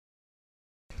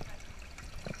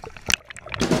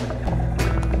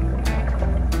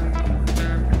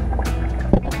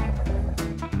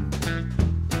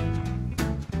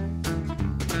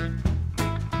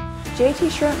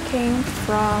JT shrimp came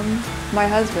from my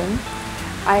husband.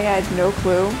 I had no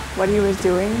clue what he was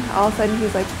doing. All of a sudden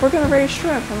he's like, we're gonna raise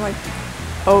shrimp. I'm like,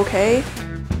 okay.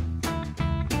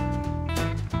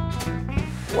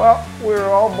 Well, we were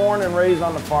all born and raised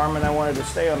on the farm, and I wanted to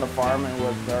stay on the farm, and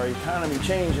with our economy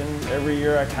changing, every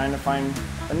year I kind of find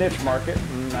a niche market,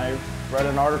 and I read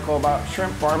an article about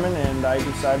shrimp farming, and I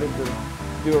decided to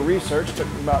do a research. It took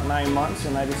me about 9 months,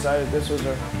 and I decided this was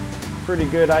a pretty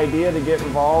good idea to get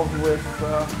involved with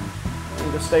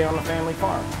and to stay on the family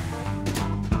farm.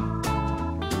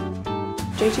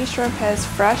 JT Shrimp has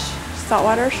fresh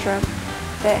saltwater shrimp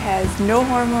that has no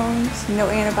hormones, no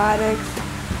antibiotics.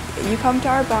 You come to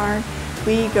our barn,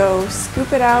 we go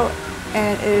scoop it out,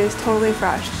 and it is totally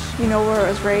fresh. You know where it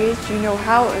was raised, you know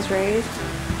how it was raised,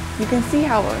 you can see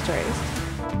how it was raised.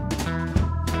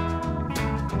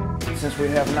 Since we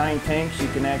have 9 tanks, you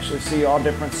can actually see all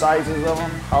different sizes of them,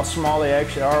 how small they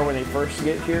actually are when they first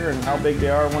get here, and how big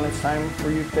they are when it's time for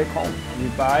you to take home. You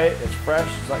buy it, it's fresh,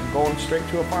 it's like going straight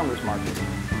to a farmer's market.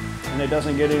 And it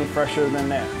doesn't get any fresher than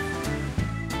that.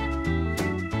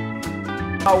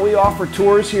 We offer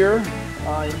tours here.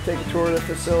 You can take a tour of the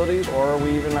facilities, or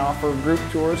we even offer group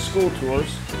tours, school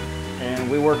tours. And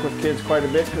we work with kids quite a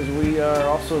bit because we are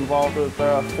also involved with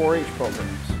 4-H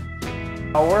programs.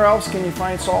 Where else can you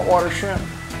find saltwater shrimp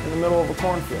in the middle of a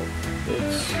cornfield?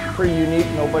 It's pretty unique.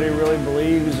 Nobody really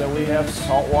believes that we have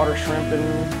saltwater shrimp in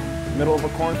the middle of a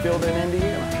cornfield in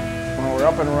Indiana. When we're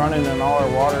up and running and all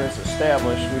our water is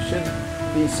established, we should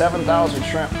be 7,000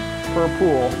 shrimp per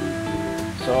pool.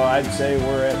 So I'd say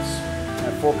we're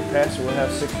at full capacity, we'll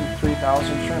have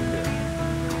 63,000 shrimp here.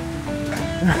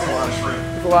 That's a lot of shrimp.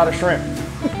 It's a lot of shrimp.